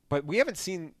 But we haven't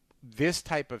seen this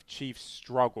type of Chiefs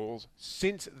struggles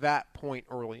since that point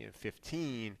early in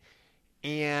 15,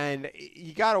 and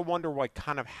you got to wonder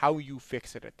kind of how you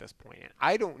fix it at this point. And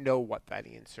I don't know what that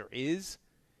answer is,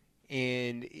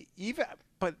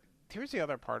 but here's the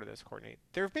other part of this, Courtney.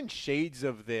 There have been shades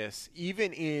of this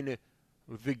even in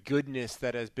the goodness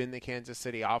that has been the Kansas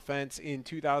City offense in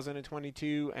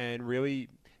 2022, and really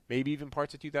maybe even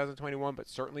parts of 2021, but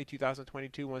certainly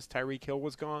 2022 once Tyreek Hill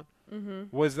was gone,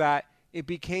 was that it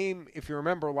became, if you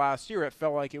remember last year, it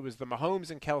felt like it was the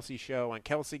Mahomes and Kelce show, and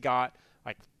Kelce got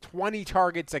 20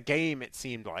 targets a game, it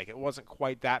seemed like. It wasn't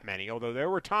quite that many, although there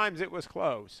were times it was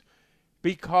close,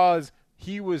 because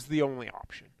he was the only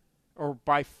option, or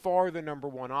by far the number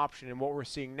one option. And what we're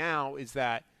seeing now is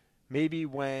that maybe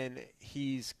when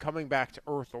he's coming back to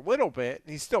earth a little bit,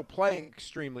 he's still playing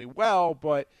extremely well,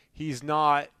 but he's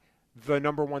not the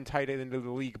number one tight end of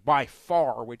the league by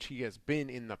far, which he has been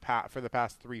for the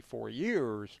past 3-4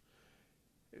 years,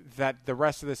 that the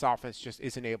rest of this offense just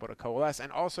isn't able to coalesce.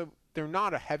 And also, they're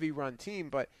not a heavy run team,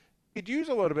 but could use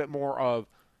a little bit more of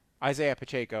Isaiah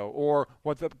Pacheco, or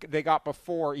what they got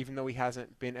before, even though he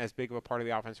hasn't been as big of a part of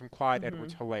the offense, from Clyde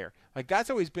Edwards-Helaire. That's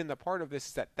always been the part of this,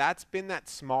 is that's been that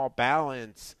small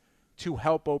balance to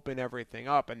help open everything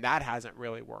up, and that hasn't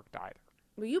really worked either.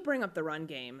 Well, you bring up the run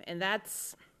game, and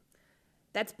that's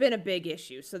been a big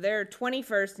issue. So they're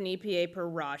 21st in EPA per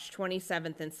rush,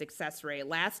 27th in success rate.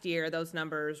 Last year, those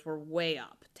numbers were way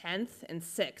up, 10th and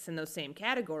 6th in those same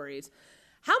categories.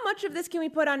 How much of this can we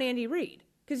put on Andy Reid?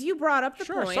 Because you brought up the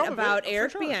point about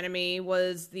Eric sure. Bieniemy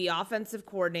was the offensive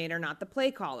coordinator, not the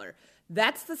play caller.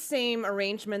 That's the same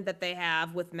arrangement that they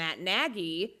have with Matt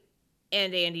Nagy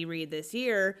and Andy Reid this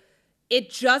year. It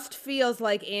just feels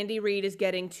like Andy Reid is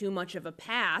getting too much of a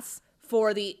pass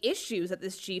for the issues that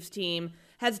this Chiefs team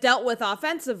has dealt with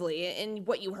offensively. And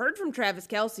what you heard from Travis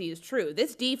Kelce is true.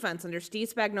 This defense under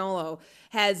Steve Spagnuolo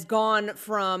has gone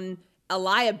from a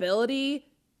liability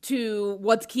to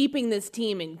what's keeping this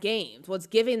team in games, what's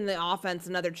giving the offense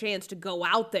another chance to go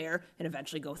out there and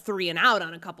eventually go 3-and-out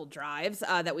on a couple drives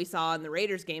that we saw in the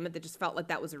Raiders game. That just felt like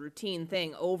that was a routine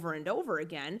thing over and over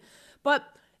again. But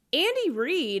Andy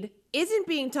Reid isn't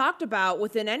being talked about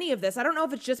within any of this. I don't know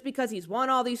if it's just because he's won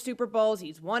all these Super Bowls,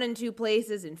 he's won in 2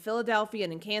 places, in Philadelphia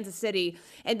and in Kansas City,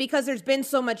 and because there's been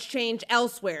so much change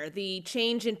elsewhere, the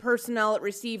change in personnel at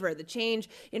receiver, the change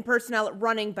in personnel at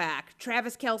running back,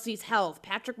 Travis Kelce's health,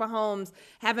 Patrick Mahomes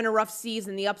having a rough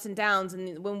season, the ups and downs,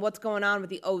 and what's going on with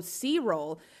the OC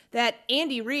role, that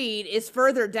Andy Reid is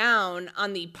further down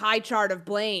on the pie chart of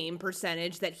blame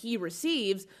percentage that he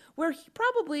receives, where he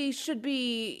probably should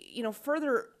be,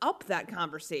 further up that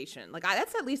conversation.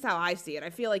 That's at least how I see it. I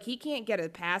feel like he can't get a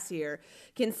pass here,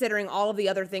 considering all of the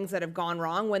other things that have gone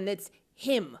wrong, when it's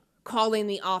him calling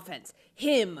the offense,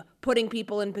 him putting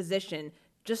people in position,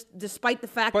 just despite the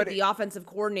fact that the offensive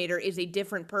coordinator is a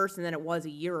different person than it was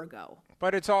a year ago.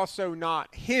 But it's also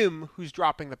not him who's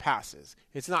dropping the passes.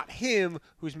 It's not him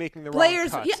who's making the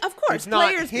players, wrong cuts. Yeah, of course, it's not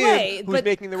players him play, who's but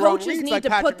making the wrong coaches reads need like to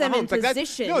Patrick put them in Mahomes.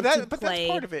 position to play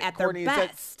at their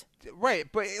best.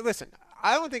 Right, but listen,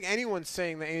 I don't think anyone's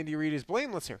saying that Andy Reid is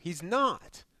blameless here. He's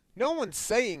not. No one's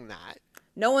saying that.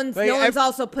 No one's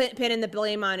also pinning the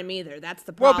blame on him either. That's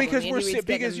the problem. Well, because Andy Reid's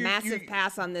getting a massive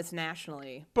pass on this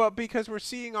nationally. But because we're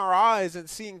seeing our eyes and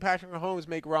seeing Patrick Mahomes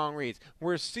make wrong reads,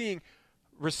 we're seeing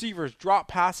receivers drop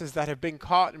passes that have been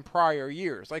caught in prior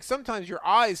years. Sometimes your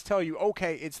eyes tell you,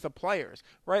 okay, it's the players,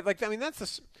 right?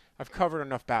 I've covered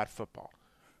enough bad football.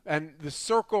 And the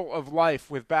circle of life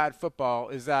with bad football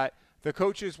is that the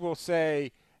coaches will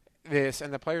say this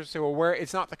and the players will say, well,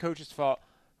 it's not the coach's fault.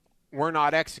 We're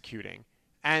not executing.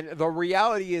 And the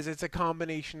reality is it's a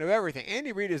combination of everything.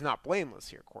 Andy Reid is not blameless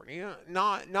here, Courtney.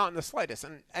 Not in the slightest.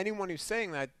 And anyone who's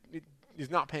saying that is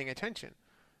not paying attention.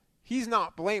 He's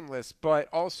not blameless, but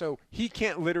also he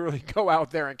can't literally go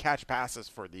out there and catch passes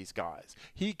for these guys.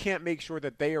 He can't make sure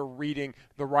that they are reading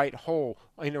the right hole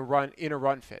in a run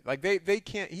fit.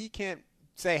 He can't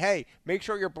say, hey, make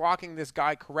sure you're blocking this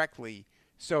guy correctly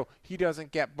so he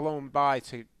doesn't get blown by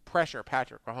to pressure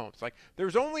Patrick Mahomes.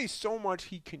 There's only so much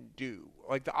he can do.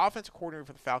 The offensive coordinator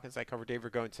for the Falcons I cover, Dave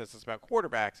Ragone, says this about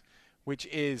quarterbacks, which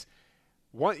is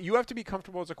you have to be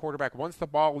comfortable as a quarterback once the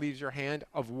ball leaves your hand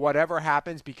of whatever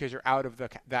happens because you're out of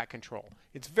that control.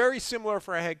 It's very similar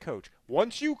for a head coach.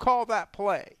 Once you call that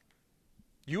play,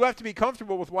 you have to be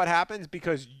comfortable with what happens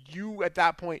because you at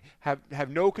that point have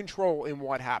no control in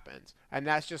what happens. And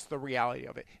that's just the reality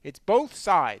of it. It's both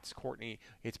sides, Courtney.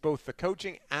 It's both the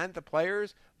coaching and the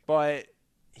players, but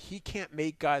he can't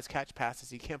make guys catch passes.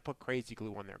 He can't put crazy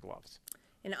glue on their gloves.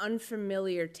 An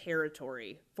unfamiliar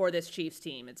territory for this Chiefs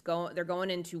team. They're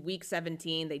going into week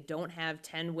 17. They don't have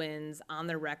 10 wins on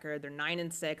their record. They're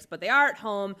 9-6, but they are at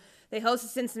home. They host the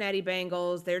Cincinnati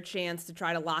Bengals, their chance to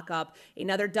try to lock up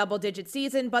another double-digit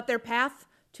season, but their path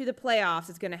to the playoffs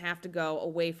is going to have to go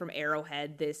away from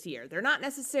Arrowhead this year. They're not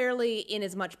necessarily in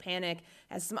as much panic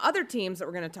as some other teams that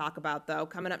we're going to talk about, though.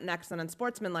 Coming up next on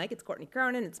Unsportsmanlike, it's Courtney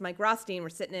Cronin, it's Mike Rothstein. We're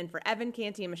sitting in for Evan,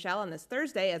 Canty, and Michelle on this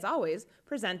Thursday, as always,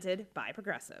 presented by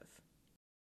Progressive.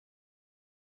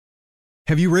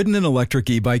 Have you ridden an electric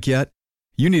e-bike yet?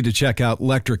 You need to check out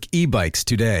Lectric E-Bikes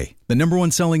today, the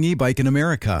 #1 selling e-bike in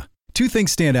America. 2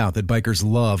 things stand out that bikers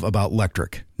love about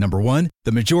Lectric. Number 1,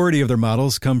 the majority of their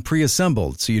models come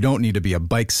pre-assembled, so you don't need to be a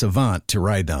bike savant to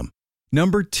ride them.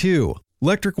 Number 2,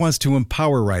 Lectric wants to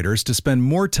empower riders to spend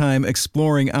more time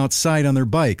exploring outside on their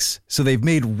bikes, so they've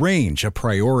made range a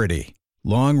priority.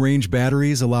 Long-range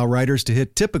batteries allow riders to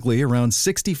hit typically around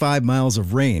 65 miles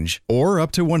of range, or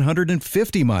up to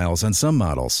 150 miles on some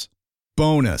models.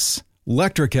 Bonus,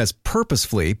 Lectric has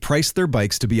purposefully priced their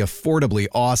bikes to be affordably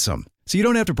awesome, so you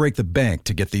don't have to break the bank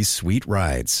to get these sweet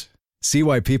rides. See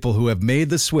why people who have made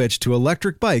the switch to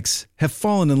electric bikes have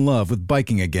fallen in love with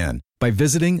biking again by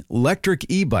visiting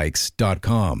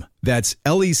lectricebikes.com. That's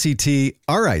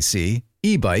LECTRIC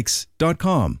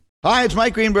ebikes.com. Hi, it's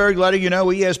Mike Greenberg letting you know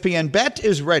ESPN Bet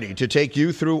is ready to take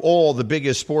you through all the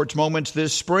biggest sports moments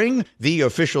this spring. The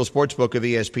official sportsbook of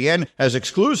ESPN has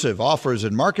exclusive offers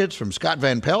and markets from Scott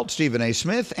Van Pelt, Stephen A.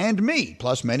 Smith, and me,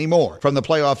 plus many more. From the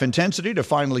playoff intensity to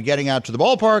finally getting out to the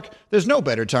ballpark, there's no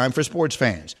better time for sports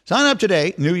fans. Sign up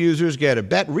today. New users get a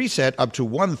bet reset up to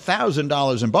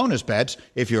 $1,000 in bonus bets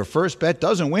if your first bet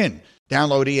doesn't win.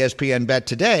 Download ESPN Bet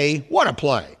today. What a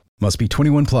play. Must be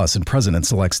 21 plus and present in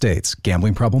select states.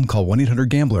 Gambling problem? Call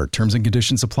 1-800-GAMBLER. Terms and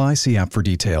conditions apply. See app for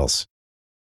details.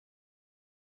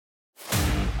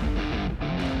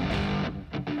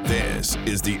 This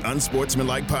is the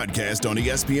Unsportsmanlike Podcast on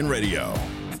ESPN Radio.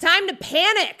 It's time to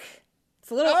panic. It's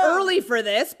a little early for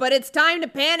this, but it's time to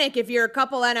panic if you're a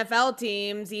couple NFL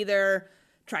teams either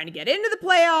trying to get into the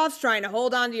playoffs, trying to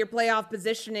hold on to your playoff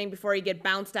positioning before you get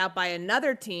bounced out by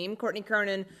another team. Courtney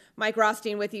Cronin, Mike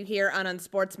Rothstein with you here on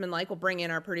Unsportsmanlike. We'll bring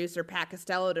in our producer, Pat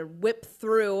Costello, to whip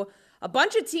through a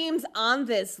bunch of teams on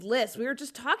this list. We were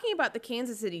just talking about the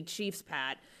Kansas City Chiefs,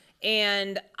 Pat,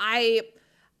 and I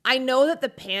know that the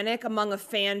panic among a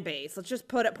fan base, let's just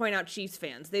point out Chiefs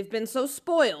fans, they've been so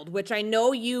spoiled, which I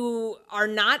know you are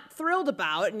not thrilled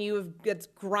about, and it's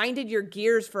grinded your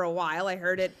gears for a while. I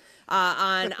heard it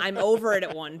on I'm Over It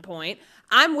at one point.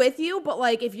 I'm with you, but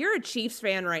like if you're a Chiefs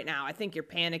fan right now, I think you're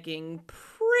panicking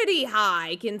pretty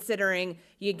high considering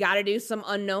you got to do some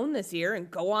unknown this year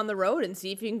and go on the road and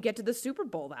see if you can get to the Super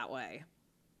Bowl that way.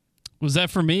 Was that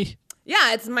for me?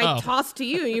 Yeah, it's my toss to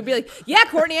you. You'd be like, yeah,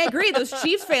 Courtney, I agree. Those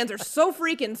Chiefs fans are so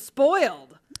freaking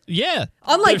spoiled. Yeah.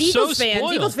 Unlike Eagles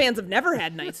fans. Eagles fans have never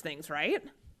had nice things, right?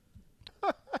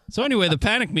 So anyway, the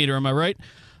panic meter, am I right?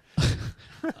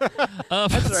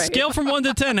 That's right. Scale from 1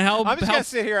 to 10. I'm just going to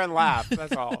sit here and laugh.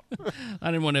 That's all. I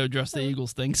didn't want to address the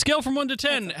Eagles thing. Scale from 1 to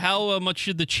 10. How much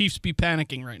should the Chiefs be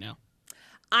panicking right now?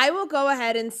 I will go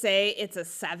ahead and say it's a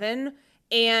 7.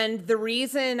 And the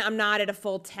reason I'm not at a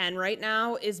full 10 right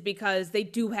now is because they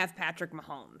do have Patrick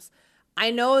Mahomes. I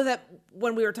know that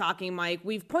when we were talking, Mike,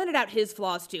 we've pointed out his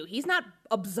flaws too. He's not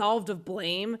absolved of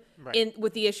blame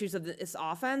with the issues of this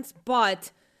offense, but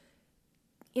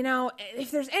you know,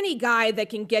 if there's any guy that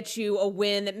can get you a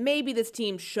win that maybe this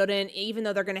team shouldn't, even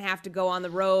though they're going to have to go on the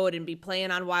road and be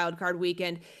playing on Wild Card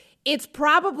Weekend, it's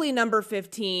probably number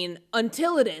 15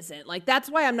 until it isn't. Like, that's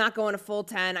why I'm not going a full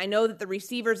 10. I know that the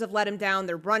receivers have let him down.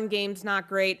 Their run game's not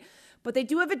great, but they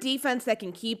do have a defense that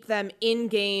can keep them in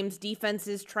games.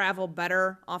 Defenses travel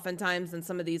better oftentimes than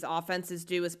some of these offenses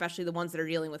do, especially the ones that are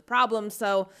dealing with problems.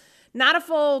 So not a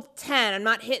full 10. I'm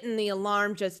not hitting the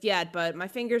alarm just yet, but my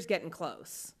finger's getting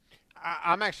close.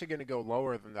 I'm actually going to go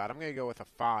lower than that. I'm going to go with a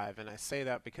 5, and I say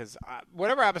that because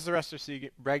whatever happens the rest of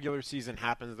the regular season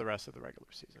happens the rest of the regular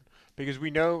season. Because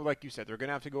we know, like you said, they're going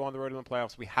to have to go on the road in the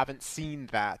playoffs. We haven't seen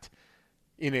that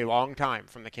in a long time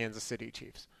from the Kansas City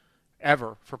Chiefs,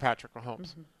 ever, for Patrick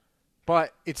Mahomes. Mm-hmm.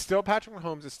 But it's still Patrick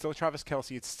Mahomes. It's still Travis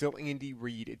Kelce. It's still Andy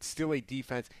Reid. It's still a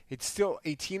defense. It's still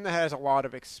a team that has a lot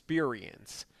of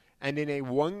experience. And in a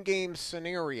one-game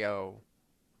scenario,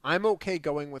 I'm okay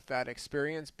going with that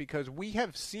experience because we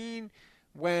have seen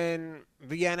when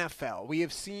the NFL, we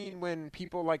have seen when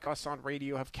people like us on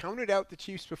radio have counted out the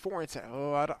Chiefs before and said,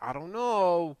 I don't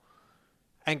know.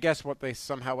 And guess what? They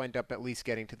somehow end up at least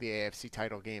getting to the AFC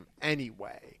title game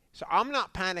anyway. So I'm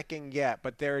not panicking yet,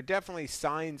 but there are definitely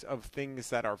signs of things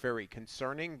that are very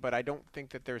concerning, but I don't think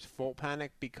that there's full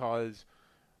panic because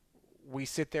we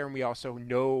sit there and we also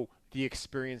know the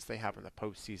experience they have in the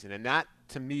postseason. And that,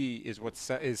 to me, is what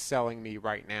is selling me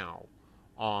right now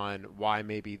on why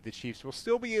maybe the Chiefs will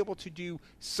still be able to do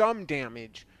some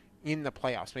damage in the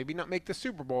playoffs. Maybe not make the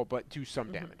Super Bowl, but do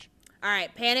some damage. All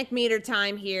right, panic meter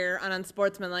time here on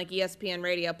Unsportsmanlike ESPN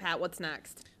Radio. Pat, what's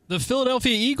next? The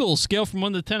Philadelphia Eagles, scale from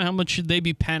 1 to 10. How much should they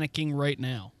be panicking right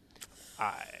now?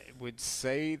 I would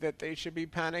say that they should be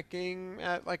panicking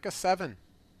at like a 7.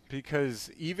 Because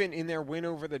even in their win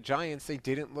over the Giants, they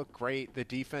didn't look great. The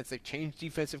defense, they've changed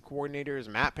defensive coordinators.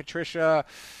 Matt Patricia,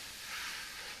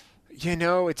 you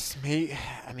know, it's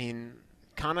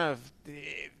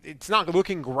not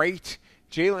looking great.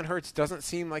 Jalen Hurts doesn't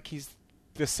seem like he's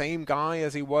the same guy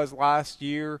as he was last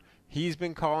year. He's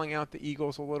been calling out the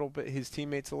Eagles a little bit, his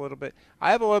teammates a little bit.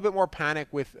 I have a little bit more panic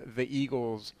with the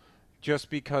Eagles just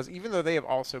because even though they have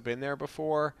also been there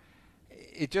before,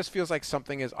 it just feels like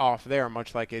something is off there,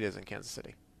 much like it is in Kansas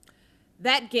City.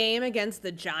 That game against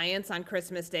the Giants on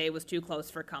Christmas Day was too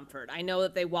close for comfort. I know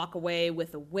that they walk away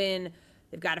with a win.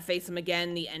 They've got to face them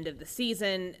again the end of the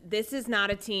season. This is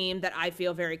not a team that I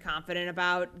feel very confident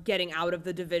about getting out of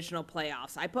the divisional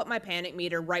playoffs. I put my panic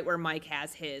meter right where Mike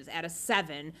has his, at a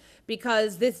 7,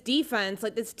 because this defense,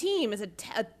 like this team is a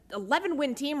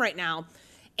 11-win team right now.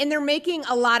 And they're making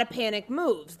a lot of panic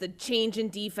moves. The change in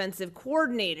defensive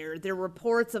coordinator, there are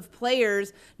reports of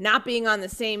players not being on the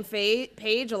same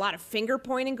page, a lot of finger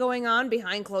pointing going on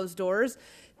behind closed doors.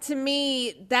 To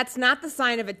me, that's not the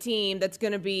sign of a team that's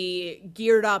going to be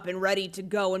geared up and ready to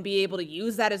go and be able to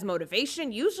use that as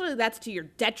motivation. Usually that's to your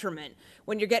detriment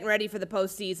when you're getting ready for the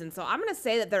postseason. So I'm going to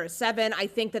say that they're a 7. I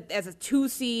think that as a 2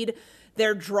 seed,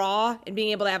 their draw and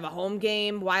being able to have a home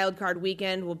game, wild card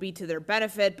weekend, will be to their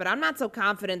benefit. But I'm not so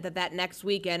confident that next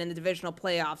weekend in the divisional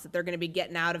playoffs that they're going to be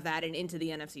getting out of that and into the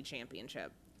NFC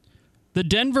Championship. The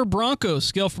Denver Broncos,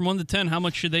 scale from 1 to 10, how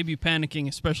much should they be panicking,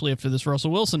 especially after this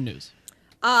Russell Wilson news?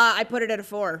 I put it at a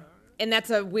 4. And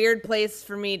that's a weird place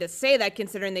for me to say that,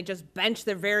 considering they just benched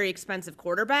their very expensive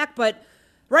quarterback. But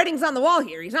writing's on the wall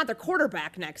here. He's not their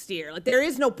quarterback next year. Like, there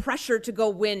is no pressure to go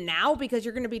win now because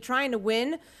you're going to be trying to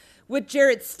win with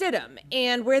Jarrett Stidham.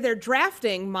 And where they're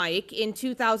drafting Mike in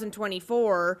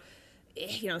 2024,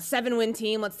 7-win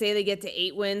team, let's say they get to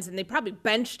 8 wins, and they probably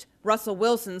benched Russell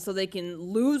Wilson so they can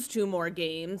lose 2 more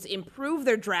games, improve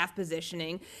their draft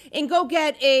positioning, and go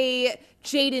get a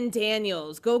Jaden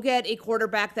Daniels, go get a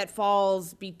quarterback that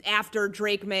falls after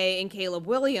Drake May and Caleb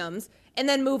Williams, and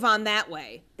then move on that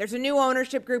way. There's a new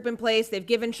ownership group in place. They've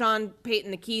given Sean Payton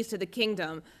the keys to the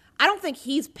kingdom. I don't think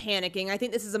he's panicking. I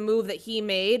think this is a move that he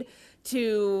made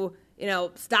to,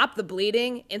 stop the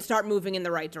bleeding and start moving in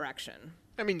the right direction.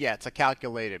 I mean, yeah, it's a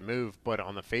calculated move, but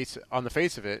on the face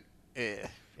of it,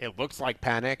 it looks like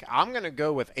panic. I'm going to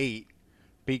go with 8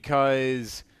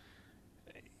 because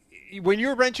when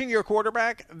you're benching your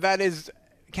quarterback,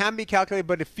 can be calculated,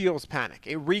 but it feels panic.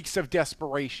 It reeks of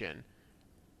desperation,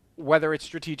 whether it's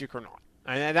strategic or not.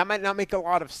 And that might not make a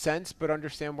lot of sense, but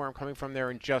understand where I'm coming from there,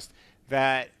 and just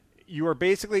that you are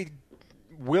basically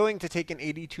willing to take an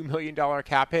 $82 million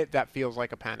cap hit. That feels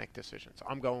like a panic decision. So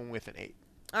I'm going with an 8.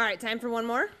 All right, time for one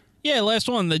more? Yeah, last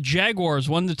one. The Jaguars,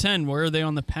 1 to 10. Where are they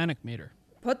on the panic meter?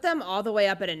 Put them all the way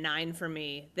up at a 9 for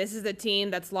me. This is a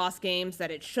team that's lost games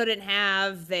that it shouldn't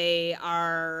have. They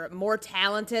are more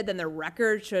talented than their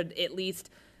record should at least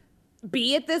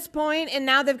be at this point, and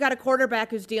now they've got a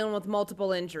quarterback who's dealing with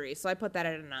multiple injuries, so I put that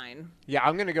at a 9. Yeah,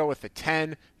 I'm going to go with a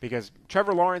 10 because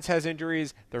Trevor Lawrence has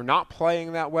injuries. They're not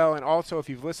playing that well, and also if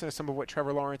you've listened to some of what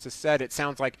Trevor Lawrence has said, it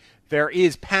sounds like there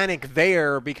is panic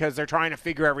there because they're trying to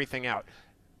figure everything out.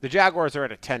 The Jaguars are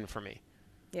at a 10 for me.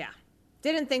 Yeah.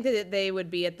 Didn't think that they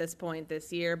would be at this point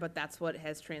this year, but that's what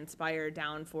has transpired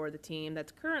down for the team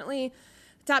that's currently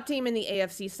top team in the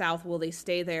AFC South. Will they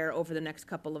stay there over the next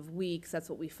couple of weeks? That's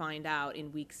what we find out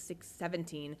in weeks 6,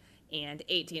 17, and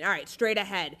 18. All right, straight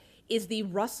ahead. Is the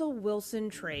Russell Wilson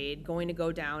trade going to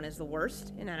go down as the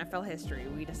worst in NFL history?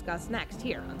 We discuss next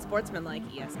here on Sportsmanlike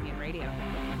ESPN Radio.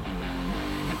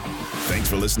 Thanks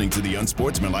for listening to the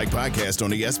Unsportsmanlike podcast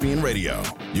on ESPN Radio.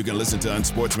 You can listen to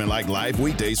Unsportsmanlike live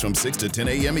weekdays from 6 to 10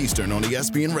 a.m. Eastern on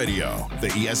ESPN Radio, the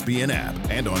ESPN app,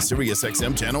 and on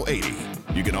SiriusXM Channel 80.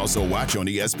 You can also watch on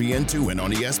ESPN2 and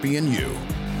on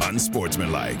ESPNU.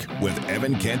 Unsportsmanlike with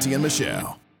Evan Canty and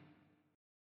Michelle.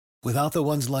 Without the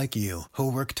ones like you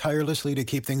who work tirelessly to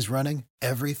keep things running,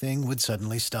 everything would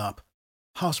suddenly stop.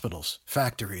 Hospitals,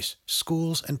 factories,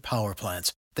 schools, and power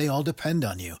plants, they all depend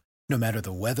on you. No matter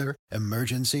the weather,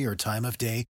 emergency, or time of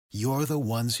day, you're the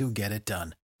ones who get it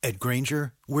done. At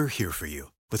Grainger, we're here for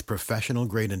you with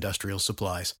professional-grade industrial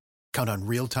supplies. Count on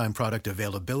real-time product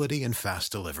availability and fast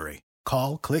delivery.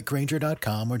 Call, click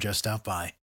Grainger.com, or just stop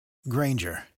by.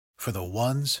 Grainger, for the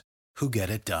ones who get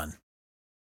it done.